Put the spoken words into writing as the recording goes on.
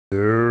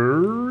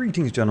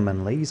Greetings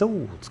gentlemen, ladies,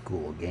 old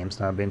school game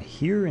snob in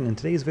here, and in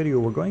today's video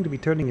we're going to be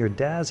turning your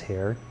Daz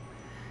hair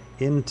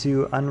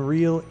into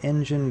Unreal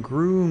Engine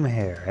Groom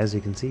hair. As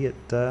you can see it,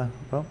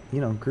 well, you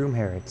know, Groom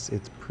hair, it's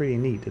pretty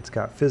neat. It's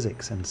got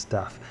physics and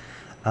stuff.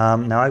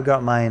 Now I've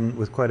got mine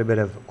with quite a bit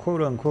of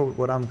quote-unquote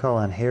what I'm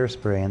calling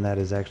hairspray, and that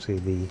is actually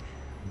the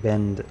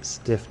bend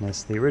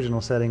stiffness. The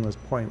original setting was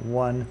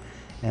 0.1,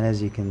 and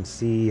as you can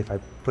see, if I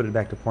put it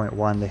back to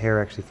 0.1, the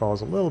hair actually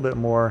falls a little bit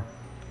more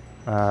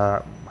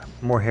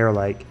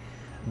hair-like.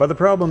 But the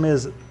problem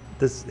is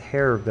this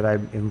hair that I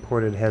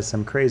imported has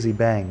some crazy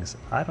bangs.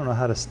 I don't know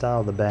how to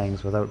style the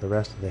bangs without the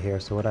rest of the hair,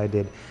 so what I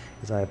did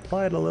is I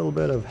applied a little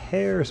bit of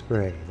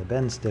hairspray, the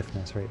bend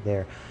stiffness right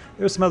there.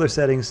 There's some other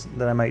settings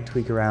that I might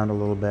tweak around a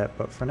little bit,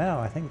 but for now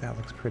I think that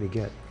looks pretty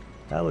good.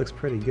 That looks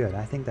pretty good.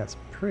 I think that's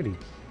pretty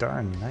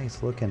darn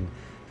nice looking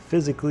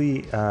physics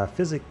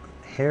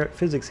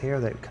hair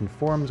that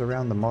conforms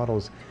around the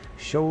model's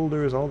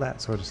shoulders, all that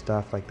sort of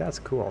stuff. Like, that's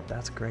cool.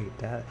 That's great.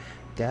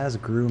 Daz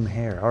Groom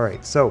hair. All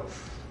right, so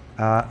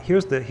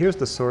here's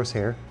the source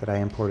hair that I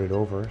imported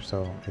over,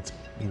 so it's,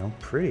 you know,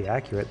 pretty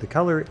accurate. The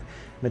color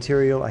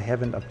material I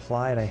haven't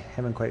applied. I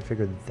haven't quite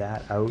figured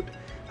that out,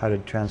 how to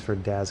transfer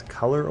Daz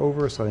color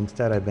over, so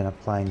instead I've been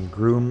applying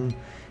Groom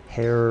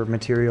hair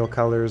material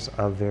colors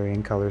of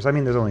varying colors. I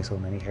mean, there's only so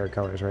many hair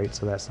colors, right?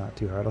 So that's not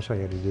too hard. I'll show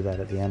you how to do that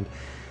at the end.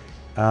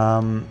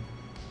 Yeah,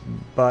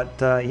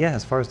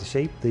 as far as the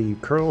shape, the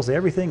curls,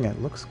 everything,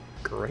 it looks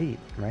great,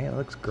 right? It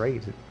looks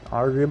great. It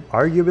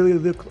arguably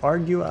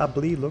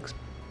looks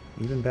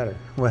even better.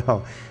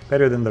 Well,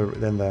 better than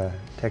the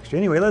texture.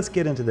 Anyway, let's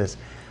get into this.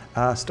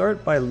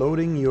 Start by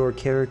loading your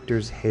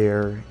character's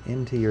hair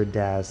into your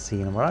Daz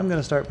scene. And what I'm going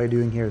to start by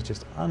doing here is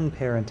just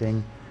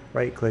unparenting,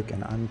 right-click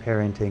and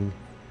unparenting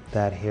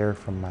that hair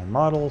from my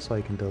model, so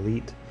I can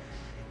delete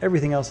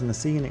everything else in the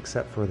scene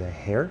except for the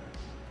hair.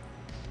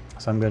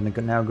 So I'm going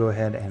to now go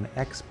ahead and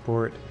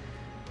export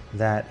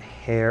that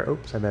hair.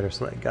 Oops, I better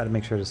select. Got to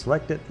make sure to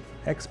select it.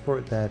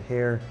 Export that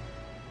hair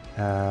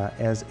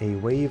as a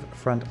wave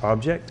front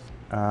object.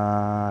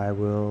 I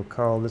will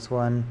call this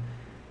one.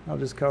 I'll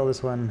just call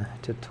this one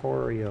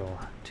tutorial.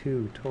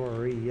 All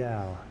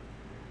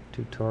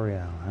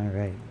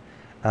right.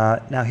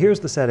 Now here's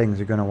the settings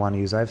you're going to want to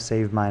use. I've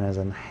saved mine as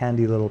a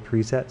handy little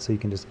preset, so you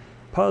can just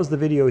pause the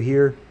video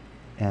here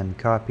and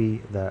copy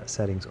the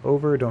settings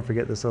over. Don't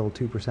forget this little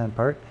 2%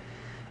 part.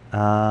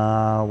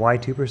 Why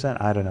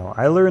 2%? I don't know.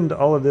 I learned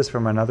all of this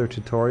from another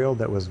tutorial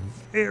that was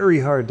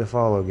very hard to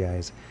follow,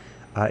 guys.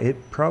 It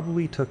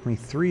probably took me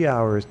 3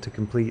 hours to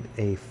complete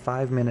a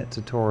 5-minute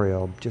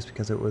tutorial just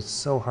because it was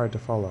so hard to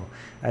follow.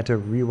 I had to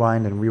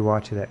rewind and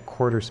rewatch it at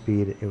quarter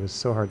speed. It was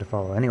so hard to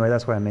follow. Anyway,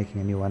 that's why I'm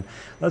making a new one.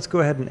 Let's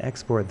go ahead and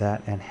export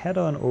that and head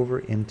on over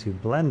into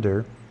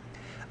Blender.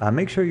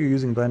 Make sure you're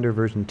using Blender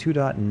version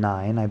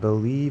 2.9, I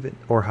believe,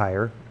 or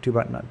higher,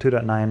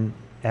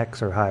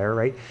 2.9x or higher,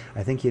 right?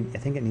 I think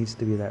it needs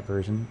to be that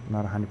version. I'm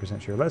not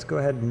 100% sure. Let's go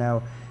ahead and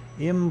now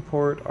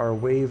import our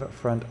wave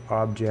front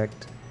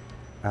object.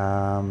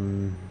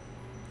 So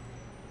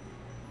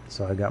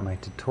I got my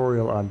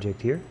tutorial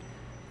object here.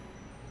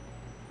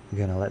 I'm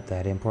gonna let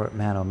that import.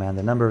 Man, oh man,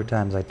 the number of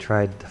times I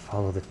tried to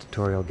follow the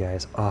tutorial,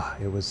 guys. Oh,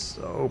 it was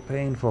so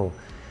painful.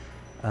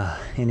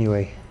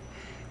 Anyway,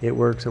 it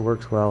works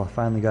well.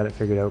 Finally got it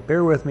figured out.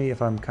 Bear with me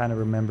if I'm kind of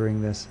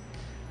remembering this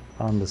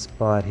on the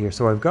spot here.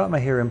 So I've got my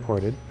hair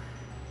imported.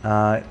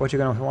 What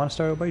you're going to want to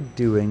start out by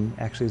doing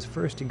actually is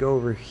first you go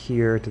over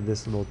here to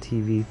this little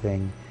TV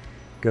thing,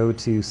 go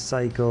to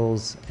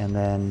cycles, and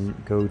then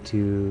go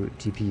to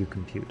GPU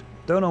compute.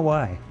 Don't know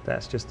why,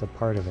 that's just a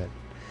part of it.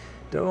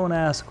 Don't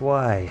ask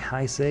why,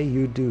 I say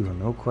you do,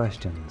 no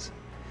questions.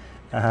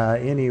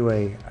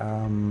 Anyway,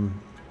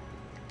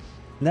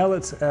 now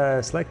let's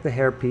select the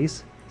hair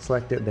piece,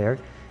 select it there,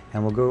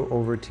 and we'll go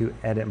over to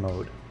edit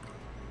mode.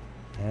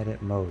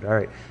 Edit mode. All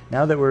right,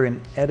 now that we're in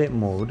edit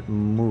mode,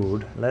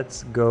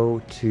 let's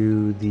go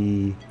to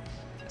the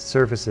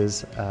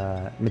surfaces,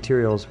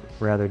 materials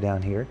rather,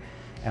 down here.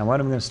 And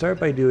what I'm going to start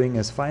by doing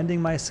is finding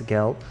my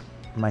scalp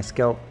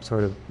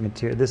sort of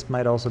material. This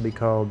might also be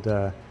called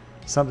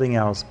something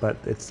else, but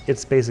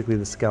it's basically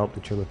the scalp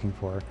that you're looking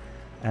for.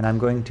 And I'm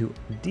going to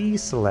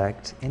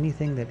deselect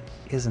anything that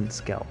isn't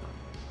scalp.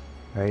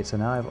 All right, so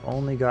now I've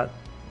only got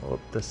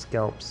the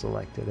scalp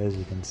selected, as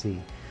you can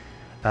see.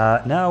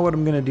 Now what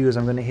I'm going to do is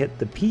I'm going to hit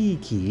the P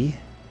key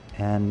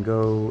and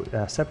go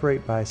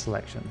separate by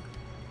selection.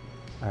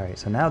 Alright,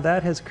 so now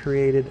that has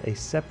created a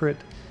separate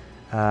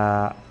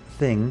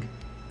thing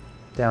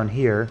down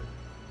here,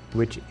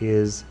 which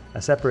is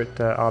a separate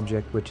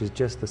object, which is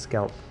just the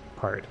scalp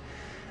part.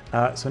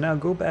 So now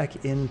go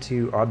back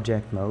into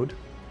object mode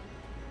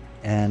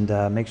and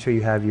make sure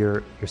you have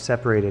your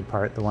separated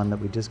part, the one that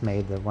we just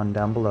made, the one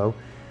down below.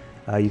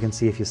 You can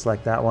see if you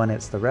select that one,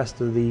 it's the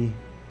rest of the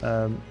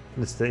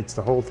it's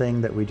the whole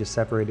thing that we just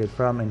separated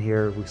from, and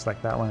here we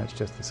select that one, it's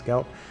just the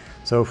scalp.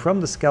 So from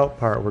the scalp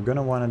part, we're going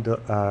to want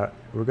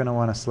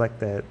to select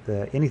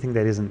the anything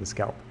that isn't the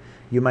scalp.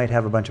 You might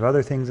have a bunch of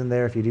other things in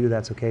there. If you do,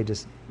 that's okay.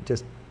 Just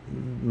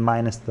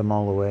minus them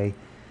all away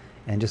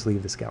and just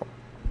leave the scalp.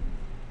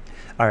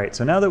 All right,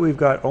 so now that we've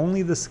got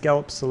only the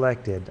scalp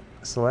selected,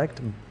 select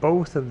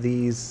both of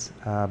these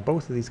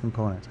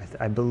components.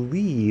 I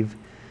believe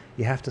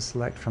you have to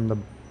select from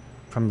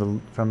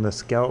the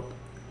scalp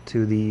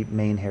to the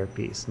main hair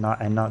piece, not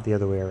the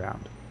other way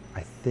around.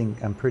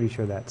 I'm pretty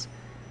sure that's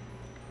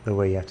the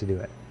way you have to do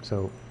it.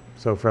 So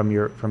from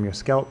your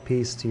scalp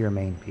piece to your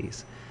main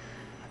piece.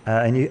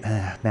 And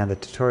man, the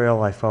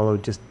tutorial I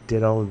followed just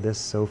did all of this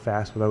so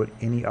fast without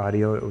any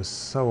audio. It was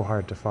so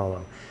hard to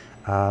follow.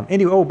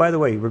 Anyway, oh, by the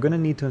way, we're going to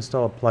need to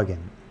install a plugin.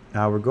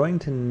 We're going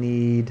to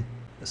need,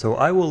 so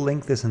I will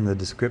link this in the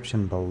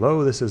description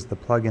below. This is the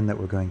plugin that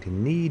we're going to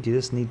need. You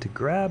just need to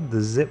grab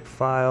the zip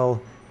file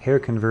Hair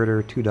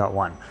Converter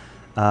 2.1.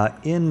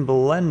 In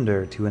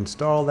Blender, to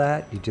install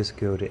that, you just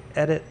go to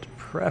Edit,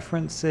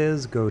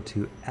 Preferences, go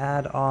to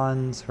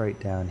Add-ons right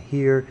down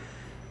here.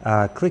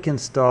 Click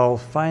Install,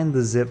 find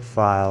the zip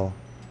file.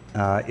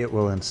 It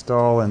will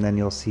install, and then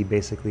you'll see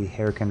basically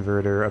Hair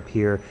Converter up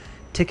here.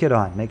 Tick it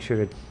on. Make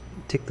sure to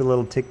tick the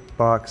little tick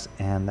box,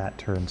 and that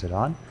turns it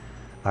on.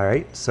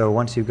 Alright, so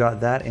once you've got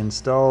that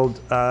installed,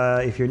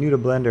 if you're new to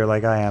Blender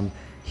like I am,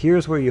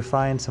 here's where you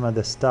find some of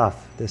this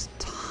stuff. This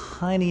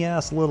tiny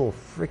ass little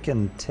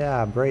freaking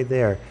tab right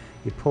there.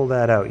 You pull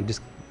that out, you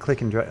just click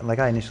and drag, like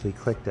I initially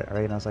clicked it,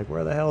 right? And I was like,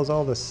 where the hell is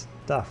all this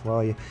stuff? Well,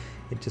 it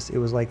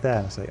was like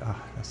that. It's like,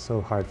 oh, that's so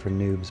hard for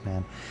noobs,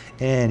 man.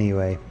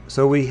 Anyway,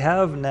 so we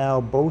have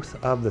now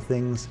both of the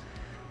things,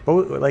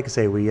 like I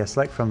say, we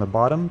select from the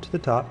bottom to the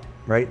top,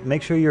 right?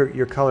 Make sure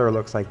your color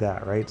looks like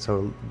that, right?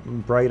 So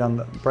bright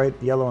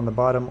yellow on the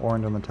bottom,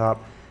 orange on the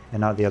top,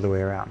 and not the other way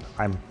around.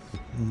 I'm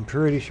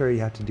pretty sure you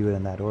have to do it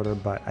in that order,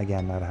 but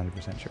again, not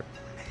 100% sure.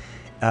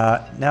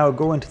 Now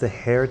go into the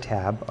hair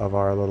tab of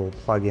our little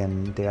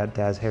plugin,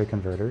 Daz Hair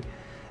Converter,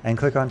 and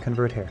click on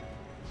Convert Hair.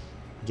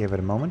 Give it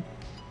a moment.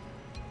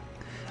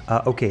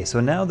 Okay,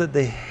 so now that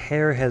the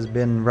hair has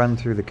been run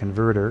through the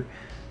converter,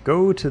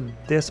 go to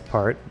this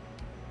particle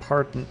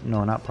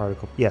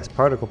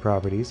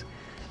properties,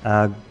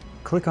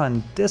 click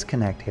on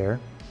disconnect hair,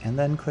 and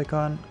then click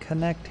on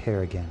connect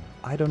hair again.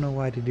 I don't know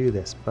why to do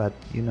this, but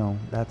you know,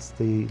 that's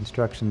the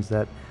instructions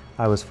that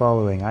I was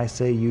following. I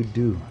say you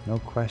do, no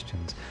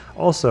questions.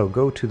 Also,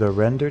 go to the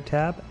render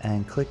tab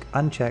and click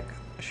uncheck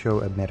show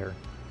emitter.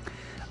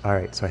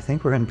 Alright, so I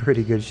think we're in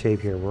pretty good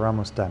shape here. We're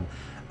almost done.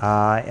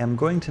 I am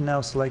going to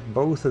now select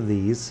both of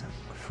these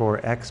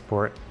for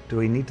export. Do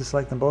we need to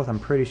select them both? I'm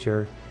pretty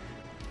sure.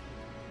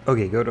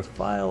 Okay, go to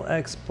File,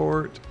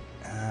 Export,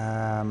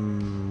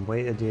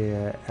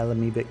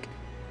 Alembic,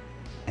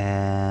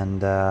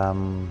 and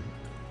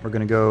we're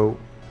going to go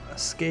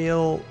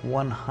scale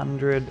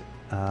 100,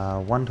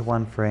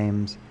 1:1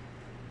 frames.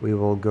 We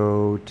will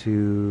go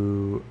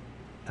to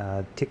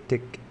tick,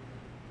 tick,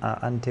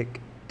 untick,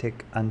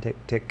 tick, untick,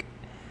 tick,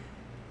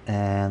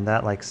 and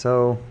that like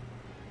so.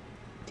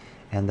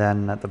 And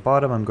then at the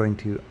bottom, I'm going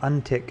to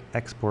untick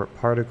export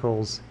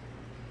particles,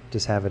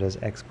 just have it as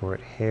export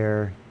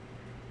hair.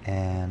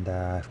 And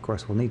of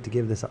course, we'll need to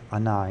give this a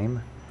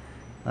name.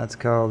 We'll just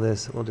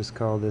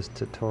call this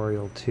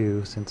tutorial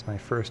 2, since my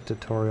first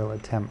tutorial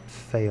attempt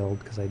failed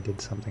because I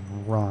did something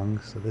wrong.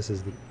 So this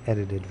is the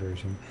edited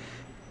version.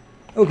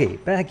 Okay,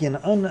 back in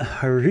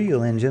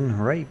Unreal Engine,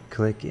 right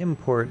click,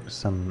 import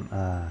some,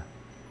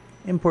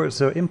 import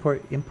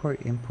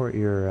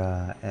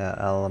your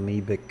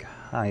Alembic,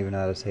 I don't even know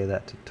how to say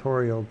that,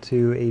 tutorial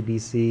 2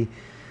 ABC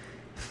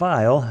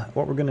file.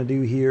 What we're going to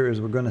do here is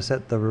we're going to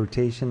set the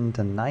rotation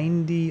to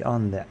 90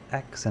 on the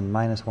X and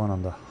 -1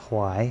 on the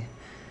Y.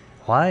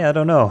 Why? I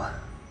don't know.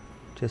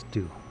 Just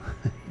do.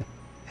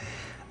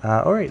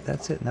 Alright,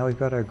 that's it. Now we've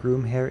got our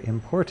Groom hair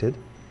imported.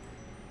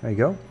 There you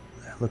go.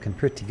 Looking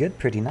pretty good,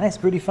 pretty nice,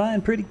 pretty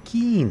fine, pretty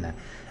keen.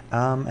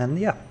 And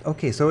yeah,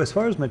 okay, so as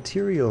far as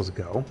materials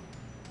go,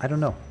 I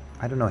don't know.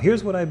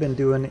 Here's what I've been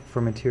doing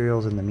for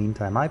materials in the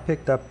meantime. I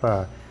picked up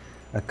a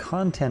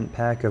content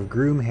pack of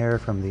Groom hair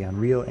from the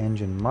Unreal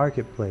Engine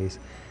Marketplace,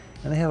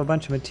 and they have a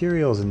bunch of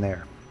materials in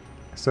there.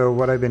 So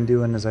what I've been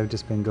doing is I've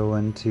just been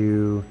going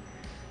to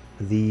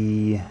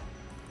the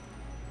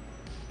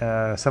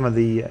some of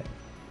the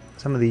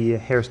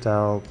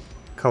hairstyle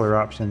color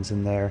options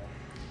in there,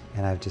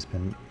 and I've just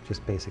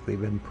basically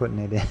been putting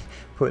it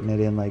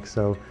in like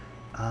so.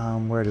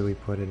 Where do we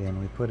put it in?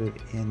 We put it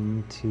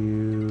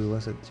into,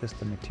 was it just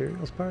the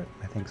materials part?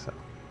 I think so.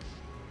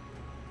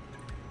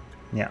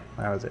 Yeah,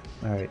 that was it.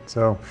 All right,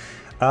 so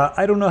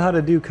I don't know how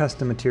to do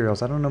custom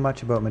materials. I don't know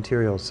much about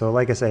materials. So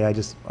like I say, I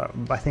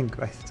think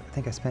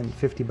I spent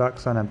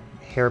 $50 on a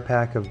hair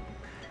pack of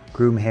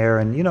Groom hair,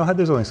 and you know how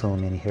there's only so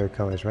many hair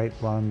colors, right?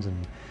 Blondes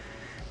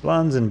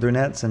and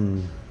brunettes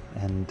and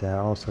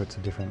all sorts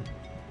of different,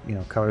 you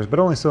know, colors, but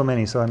only so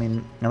many. So I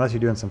mean, unless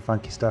you're doing some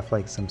funky stuff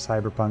like some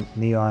cyberpunk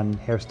neon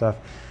hair stuff,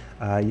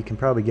 you can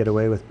probably get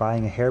away with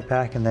buying a hair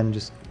pack and then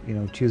just, you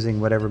know, choosing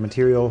whatever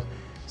material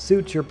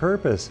suits your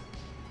purpose.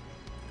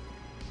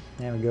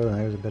 There we go.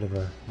 There's a bit of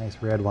a nice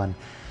red one.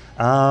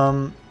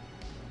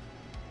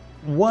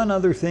 One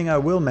other thing I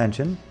will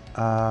mention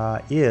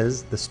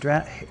is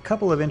a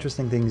couple of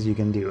interesting things you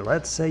can do.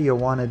 Let's say you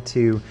wanted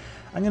to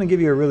I'm going to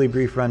give you a really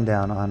brief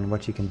rundown on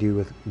what you can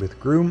do with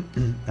Groom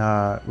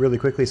really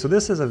quickly. So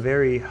this is a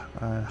very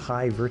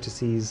high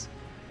vertices,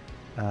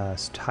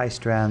 high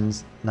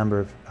strands number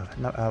of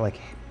like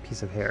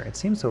piece of hair. It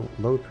seems to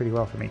load pretty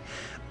well for me.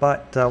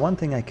 But one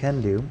thing I can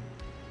do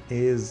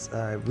is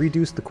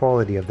reduce the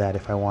quality of that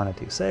if I wanted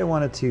to. Say I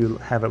wanted to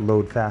have it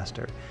load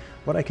faster.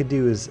 What I could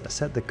do is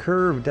set the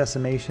curve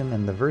decimation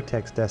and the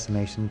vertex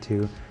decimation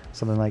to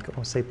something like,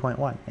 oh, say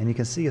 0.1. And you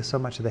can see so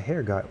much of the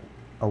hair got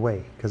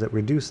away because it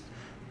reduced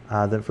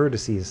the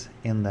vertices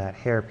in that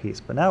hair piece.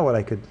 But now what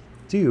I could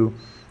do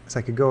is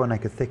I could go and I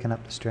could thicken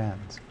up the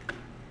strands,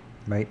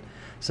 right?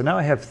 So now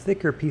I have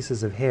thicker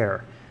pieces of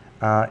hair.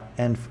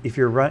 And if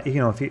you're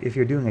if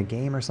you're doing a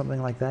game or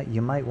something like that,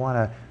 you might want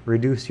to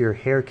reduce your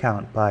hair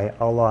count by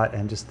a lot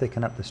and just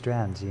thicken up the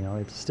strands. You know,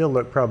 it'll still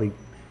look probably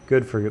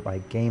good for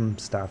like game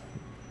stuff.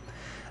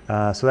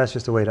 So that's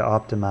just a way to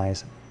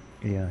optimize.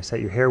 You know, set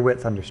your hair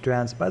width under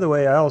strands. By the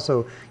way,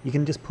 you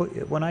can just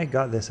put, when I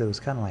got this, it was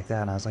kind of like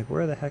that, and I was like,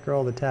 where the heck are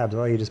all the tabs?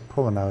 Well, you just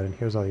pull them out, and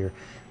here's all your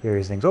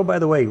various things. Oh, by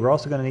the way, we're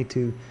also going to need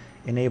to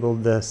enable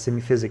the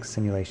physics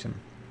simulation.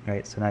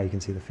 Right, so now you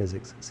can see the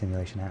physics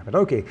simulation happen.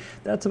 Okay,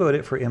 that's about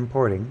it for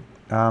importing.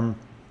 One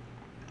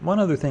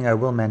other thing I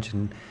will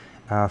mention,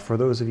 for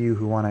those of you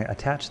who want to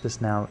attach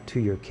this now to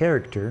your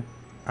character,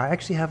 I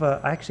actually have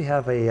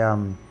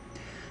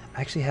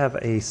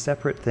a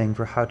separate thing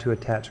for how to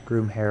attach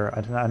Groom hair,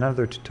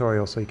 another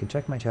tutorial, so you can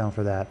check my channel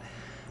for that.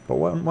 But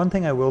one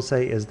thing I will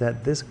say is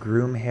that this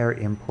Groom hair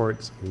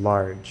imports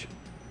large,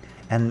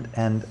 and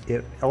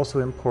it also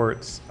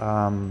imports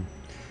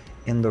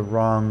in the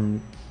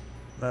wrong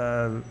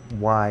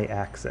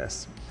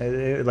y-axis.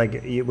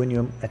 When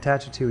you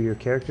attach it to your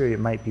character, it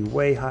might be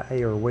way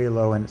high or way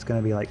low, and it's going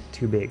to be like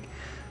too big.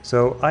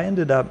 So I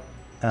ended up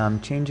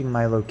changing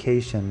my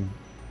location.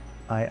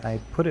 I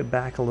put it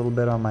back a little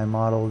bit on my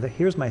model.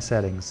 Here's my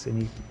settings,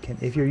 and you can,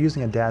 if you're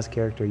using a Daz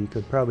character, you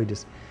could probably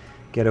just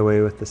get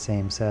away with the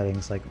same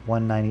settings, like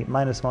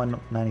minus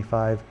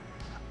 195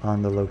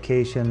 on the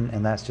location,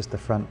 and that's just the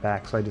front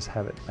back. So I just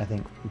have it, I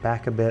think,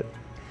 back a bit,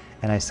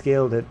 and I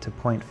scaled it to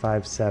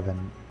 0.57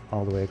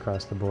 all the way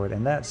across the board,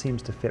 and that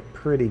seems to fit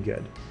pretty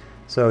good.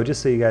 So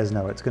just so you guys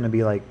know, it's going to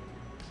be like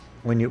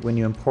when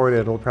you import it,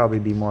 it'll probably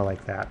be more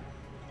like that,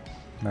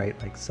 right?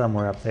 Like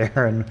somewhere up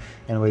there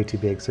and way too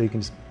big. So you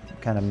can just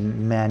kind of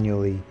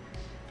manually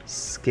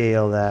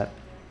scale that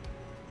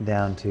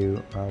down to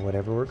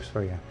whatever works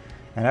for you.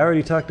 And I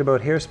already talked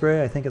about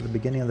hairspray, I think, at the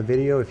beginning of the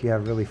video, if you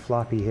have really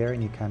floppy hair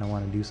and you kind of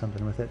want to do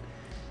something with it.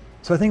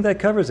 So I think that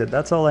covers it.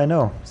 That's all I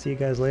know. See you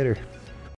guys later.